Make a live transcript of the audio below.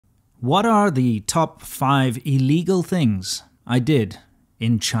What are the top 5 illegal things I did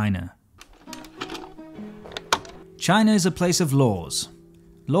in China? China is a place of laws.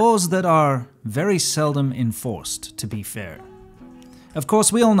 Laws that are very seldom enforced, to be fair. Of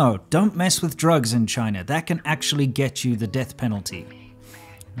course, we all know, don't mess with drugs in China. That can actually get you the death penalty.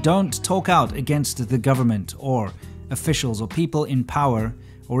 Don't talk out against the government or officials or people in power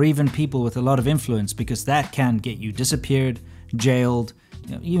or even people with a lot of influence, because that can get you disappeared, jailed,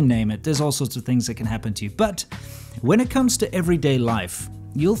 you name it. There's all sorts of things that can happen to you. But when it comes to everyday life,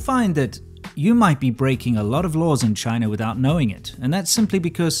 you'll find that you might be breaking a lot of laws in China without knowing it. And that's simply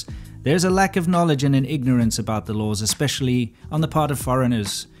because there's a lack of knowledge and an ignorance about the laws, especially on the part of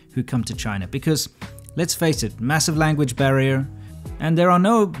foreigners who come to China. Because, let's face it, massive language barrier, and there are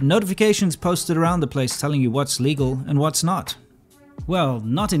no notifications posted around the place telling you what's legal and what's not. Well,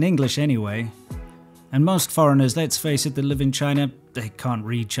 not in English anyway. And most foreigners, let's face it, that live in China, they can't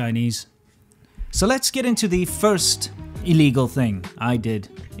read Chinese. So let's get into the first illegal thing I did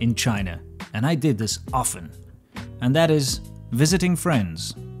in China. And I did this often. And that is visiting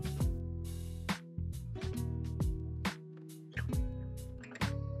friends.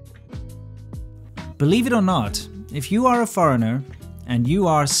 Believe it or not, if you are a foreigner and you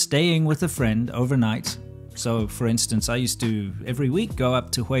are staying with a friend overnight, so for instance, I used to every week go up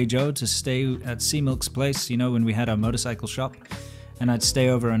to Huizhou to stay at C-Milk's place, you know, when we had our motorcycle shop, and I'd stay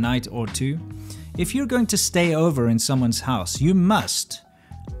over a night or two. If you're going to stay over in someone's house, you must,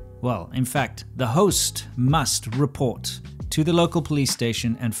 well, in fact, the host must report to the local police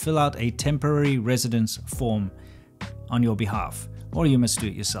station and fill out a temporary residence form on your behalf, or you must do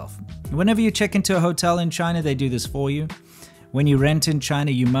it yourself. Whenever you check into a hotel in China, they do this for you. When you rent in China,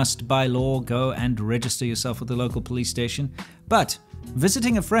 you must, by law, go and register yourself with the local police station. But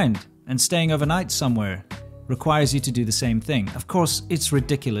visiting a friend and staying overnight somewhere requires you to do the same thing. Of course, it's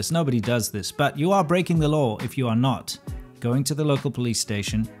ridiculous. Nobody does this, but you are breaking the law if you are not going to the local police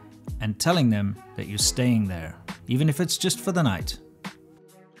station and telling them that you're staying there, even if it's just for the night.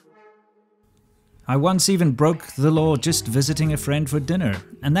 I once even broke the law just visiting a friend for dinner,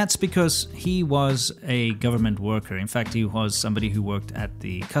 and that's because he was a government worker. In fact, he was somebody who worked at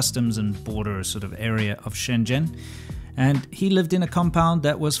the customs and border sort of area of Shenzhen, and he lived in a compound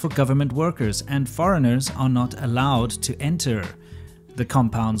that was for government workers, and foreigners are not allowed to enter the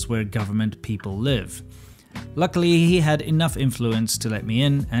compounds where government people live. Luckily, he had enough influence to let me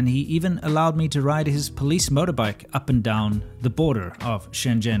in, and he even allowed me to ride his police motorbike up and down the border of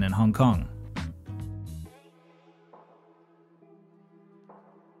Shenzhen and Hong Kong.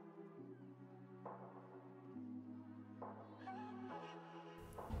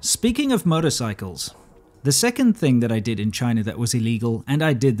 Speaking of motorcycles, the second thing that I did in China that was illegal, and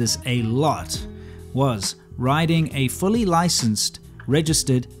I did this a lot, was riding a fully licensed,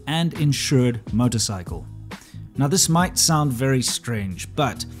 registered, and insured motorcycle. Now this might sound very strange,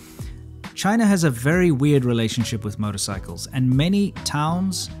 but China has a very weird relationship with motorcycles, and many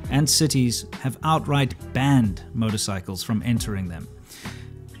towns and cities have outright banned motorcycles from entering them.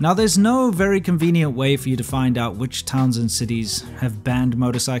 Now, there's no very convenient way for you to find out which towns and cities have banned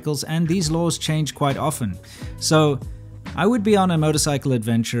motorcycles, and these laws change quite often. So, I would be on a motorcycle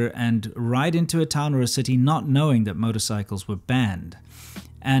adventure and ride into a town or a city not knowing that motorcycles were banned,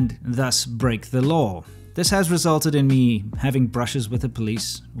 and thus break the law. This has resulted in me having brushes with the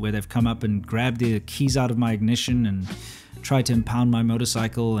police, where they've come up and grabbed the keys out of my ignition and tried to impound my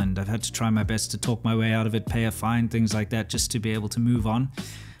motorcycle, and I've had to try my best to talk my way out of it, pay a fine, things like that, just to be able to move on.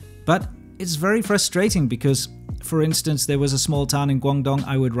 But it's very frustrating because, for instance, there was a small town in Guangdong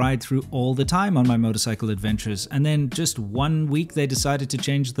I would ride through all the time on my motorcycle adventures, and then just one week they decided to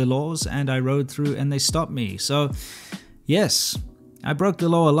change the laws and I rode through and they stopped me. So yes, I broke the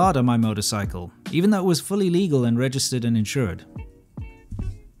law a lot on my motorcycle, even though it was fully legal and registered and insured.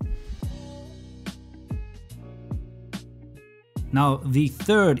 Now, the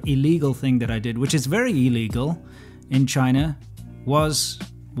third illegal thing that I did, which is very illegal in China, was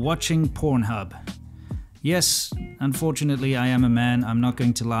watching Pornhub. Yes, unfortunately I am a man, I'm not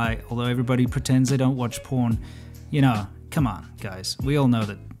going to lie, although everybody pretends they don't watch porn. You know, come on guys, we all know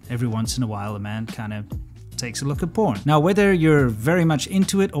that every once in a while a man kind of takes a look at porn. Now, whether you're very much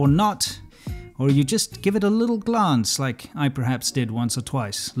into it or not, or you just give it a little glance like I perhaps did once or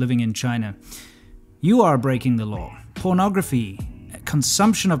twice living in China, you are breaking the law. Pornography,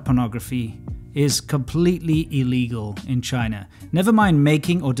 consumption of pornography, is completely illegal in China. Never mind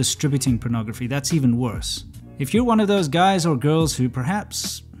making or distributing pornography, that's even worse. If you're one of those guys or girls who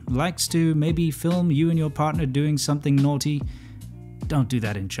perhaps likes to maybe film you and your partner doing something naughty, don't do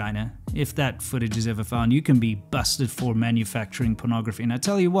that in China. If that footage is ever found, you can be busted for manufacturing pornography. And I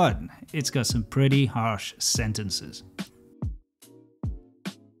tell you what, it's got some pretty harsh sentences.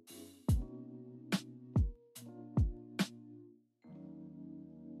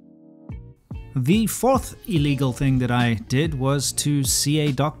 The fourth illegal thing that I did was to see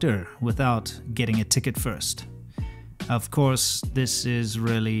a doctor without getting a ticket first. Of course, this is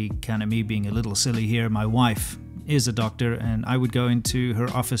really kind of me being a little silly here. My wife is a doctor and I would go into her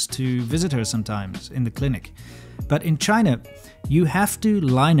office to visit her sometimes in the clinic. But in China, you have to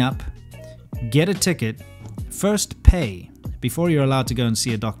line up, get a ticket, first pay before you're allowed to go and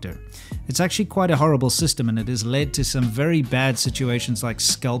see a doctor. It's actually quite a horrible system, and it has led to some very bad situations like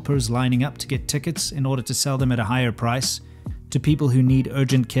scalpers lining up to get tickets in order to sell them at a higher price to people who need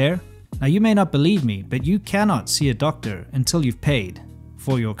urgent care. Now, you may not believe me, but you cannot see a doctor until you've paid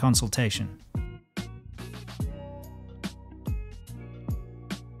for your consultation.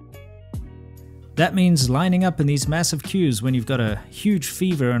 That means lining up in these massive queues when you've got a huge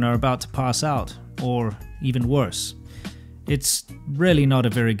fever and are about to pass out, or even worse. It's really not a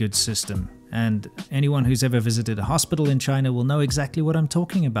very good system, and anyone who's ever visited a hospital in China will know exactly what I'm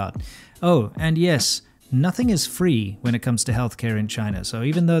talking about. Oh, and yes, nothing is free when it comes to healthcare in China, so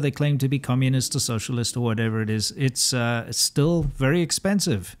even though they claim to be communist or socialist or whatever it is, it's still very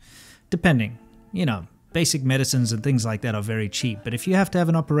expensive, depending. You know, basic medicines and things like that are very cheap, but if you have to have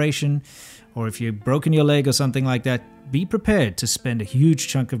an operation, or if you've broken your leg or something like that, be prepared to spend a huge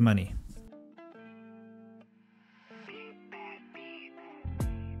chunk of money.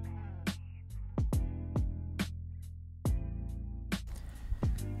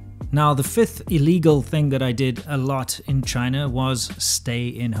 Now, the fifth illegal thing that I did a lot in China was stay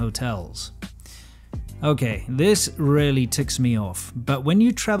in hotels. Okay, this really ticks me off, but when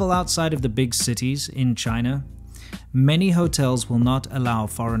you travel outside of the big cities in China, many hotels will not allow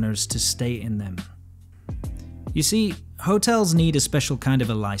foreigners to stay in them. You see, hotels need a special kind of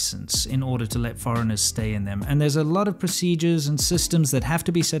a license in order to let foreigners stay in them, and there's a lot of procedures and systems that have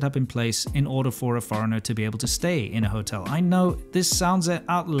to be set up in place in order for a foreigner to be able to stay in a hotel. I know this sounds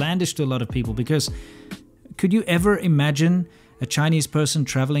outlandish to a lot of people, because could you ever imagine a Chinese person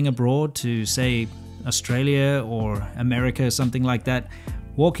traveling abroad to, say, Australia or America or something like that,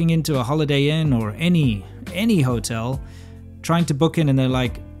 walking into a Holiday Inn or any hotel, trying to book in, and they're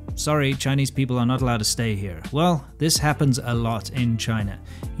like, sorry, Chinese people are not allowed to stay here. Well, this happens a lot in China.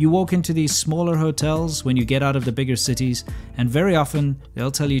 You walk into these smaller hotels when you get out of the bigger cities, and very often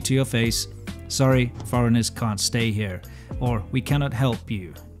they'll tell you to your face, sorry, foreigners can't stay here, or we cannot help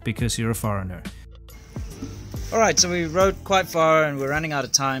you because you're a foreigner. Alright, so we rode quite far and we're running out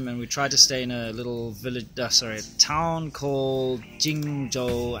of time, and we tried to stay in a little village, a town called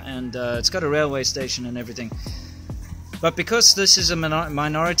Jingzhou, and it's got a railway station and everything. But because this is a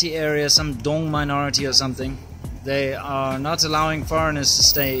minority area, some Dong minority or something, they are not allowing foreigners to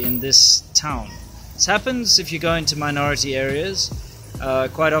stay in this town. This happens if you go into minority areas.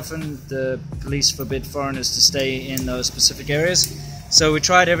 Quite often the police forbid foreigners to stay in those specific areas. So we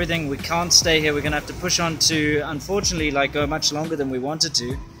tried everything. We can't stay here. We're going to have to push on to, unfortunately, go much longer than we wanted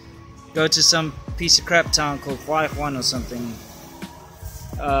to. Go to some piece of crap town called Huaihuan or something.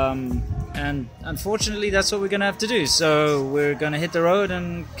 And unfortunately that's what we're going to have to do. So we're going to hit the road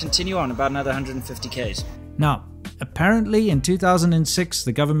and continue on about another 150 k's. Now, apparently in 2006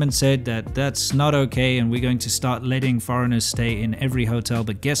 the government said that that's not okay and we're going to start letting foreigners stay in every hotel.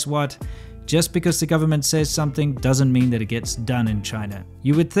 But guess what? Just because the government says something doesn't mean that it gets done in China.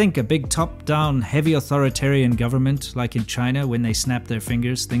 You would think a big top-down, heavy authoritarian government, like in China, when they snap their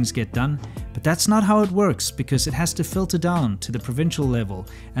fingers, things get done. But that's not how it works, because it has to filter down to the provincial level,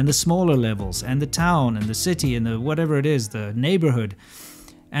 and the smaller levels, and the town, and the city, and the whatever it is, the neighborhood.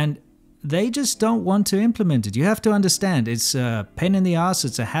 And they just don't want to implement it. You have to understand, it's a pain in the ass,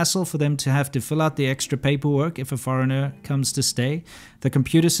 it's a hassle for them to have to fill out the extra paperwork if a foreigner comes to stay. The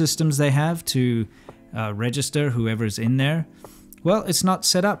computer systems they have to register whoever's in there, well, it's not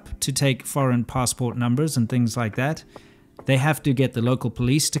set up to take foreign passport numbers and things like that. They have to get the local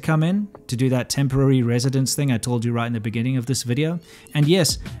police to come in to do that temporary residence thing I told you right in the beginning of this video. And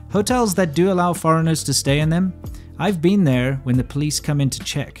yes, hotels that do allow foreigners to stay in them, I've been there when the police come in to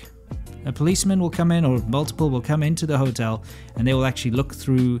check. A policeman will come in, or multiple will come into the hotel, and they will actually look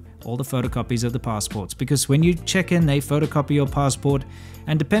through all the photocopies of the passports. Because when you check in, they photocopy your passport,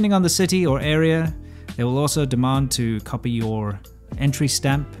 and depending on the city or area, they will also demand to copy your entry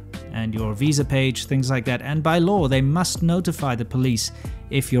stamp and your visa page, things like that. And by law, they must notify the police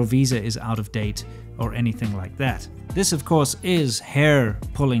if your visa is out of date or anything like that. This, of course, is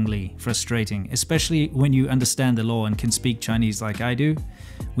hair-pullingly frustrating, especially when you understand the law and can speak Chinese like I do.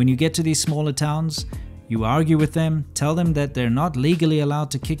 When you get to these smaller towns, you argue with them, tell them that they're not legally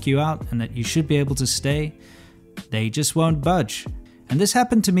allowed to kick you out and that you should be able to stay. They just won't budge. And this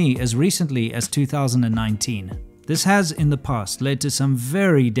happened to me as recently as 2019. This has, in the past, led to some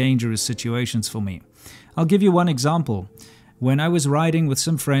very dangerous situations for me. I'll give you one example. When I was riding with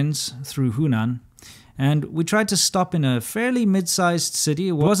some friends through Hunan, and we tried to stop in a fairly mid-sized city.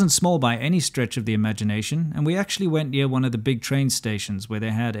 It wasn't small by any stretch of the imagination, and we actually went near one of the big train stations where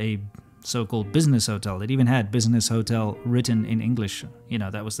they had a so-called business hotel. It even had business hotel written in English. You know,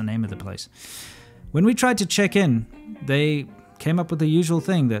 that was the name of the place. When we tried to check in, they came up with the usual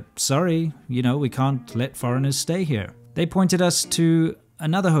thing that, sorry, we can't let foreigners stay here. They pointed us to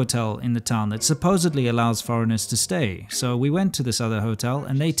another hotel in the town that supposedly allows foreigners to stay. So we went to this other hotel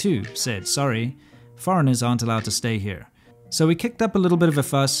and they too said, sorry, foreigners aren't allowed to stay here. So we kicked up a little bit of a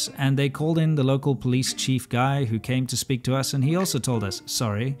fuss and they called in the local police chief guy who came to speak to us, and he also told us,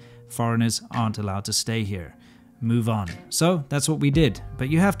 sorry, foreigners aren't allowed to stay here. Move on. So that's what we did. But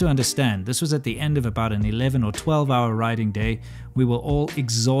you have to understand, this was at the end of about an 11 or 12-hour riding day. We were all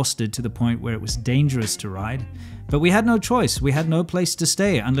exhausted to the point where it was dangerous to ride. But we had no choice. We had no place to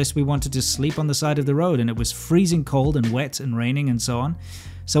stay unless we wanted to sleep on the side of the road, and it was freezing cold and wet and raining and so on.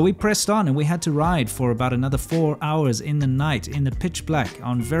 So we pressed on and we had to ride for about another 4 hours in the night in the pitch black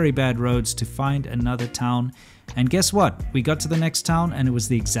on very bad roads to find another town. And guess what? We got to the next town and it was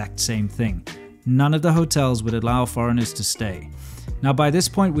the exact same thing. None of the hotels would allow foreigners to stay. Now by this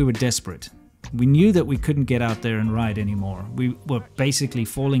point we were desperate. We knew that we couldn't get out there and ride anymore. We were basically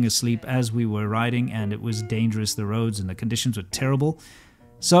falling asleep as we were riding, and it was dangerous, the roads and the conditions were terrible.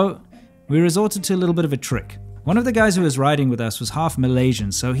 So we resorted to a little bit of a trick. One of the guys who was riding with us was half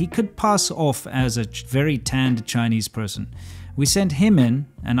Malaysian, so he could pass off as a very tanned Chinese person. We sent him in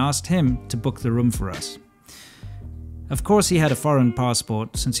and asked him to book the room for us. Of course he had a foreign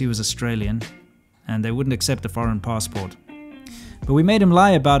passport since he was Australian, and they wouldn't accept a foreign passport. But we made him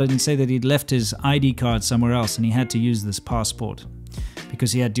lie about it and say that he'd left his ID card somewhere else and he had to use this passport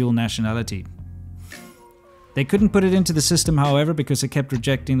because he had dual nationality. They couldn't put it into the system, however, because it kept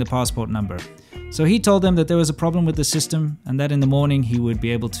rejecting the passport number. So he told them that there was a problem with the system and that in the morning he would be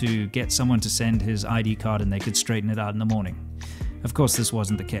able to get someone to send his ID card and they could straighten it out in the morning. Of course this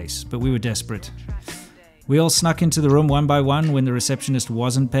wasn't the case, but we were desperate. We all snuck into the room one by one when the receptionist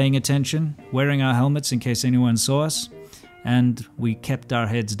wasn't paying attention, wearing our helmets in case anyone saw us. And we kept our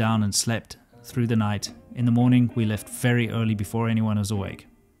heads down and slept through the night. In the morning, we left very early before anyone was awake.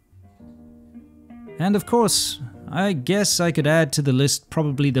 And of course, I guess I could add to the list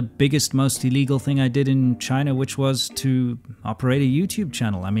probably the biggest, most illegal thing I did in China, which was to operate a YouTube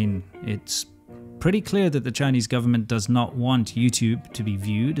channel. I mean, it's pretty clear that the Chinese government does not want YouTube to be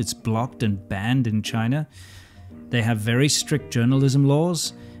viewed. It's blocked and banned in China. They have very strict journalism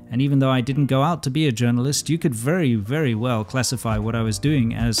laws. And even though I didn't go out to be a journalist, you could very, very well classify what I was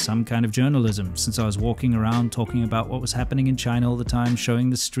doing as some kind of journalism, since I was walking around talking about what was happening in China all the time, showing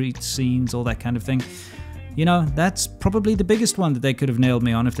the street scenes, all that kind of thing. That's probably the biggest one that they could have nailed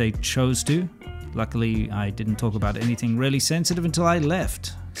me on if they chose to. Luckily, I didn't talk about anything really sensitive until I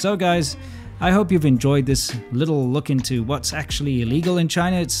left. So guys, I hope you've enjoyed this little look into what's actually illegal in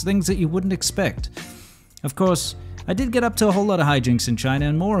China. It's things that you wouldn't expect. Of course, I did get up to a whole lot of hijinks in China,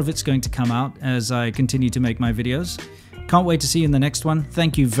 and more of it's going to come out as I continue to make my videos. Can't wait to see you in the next one.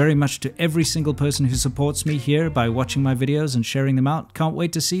 Thank you very much to every single person who supports me here by watching my videos and sharing them out. Can't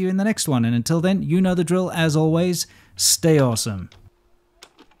wait to see you in the next one, and until then, you know the drill. As always, stay awesome.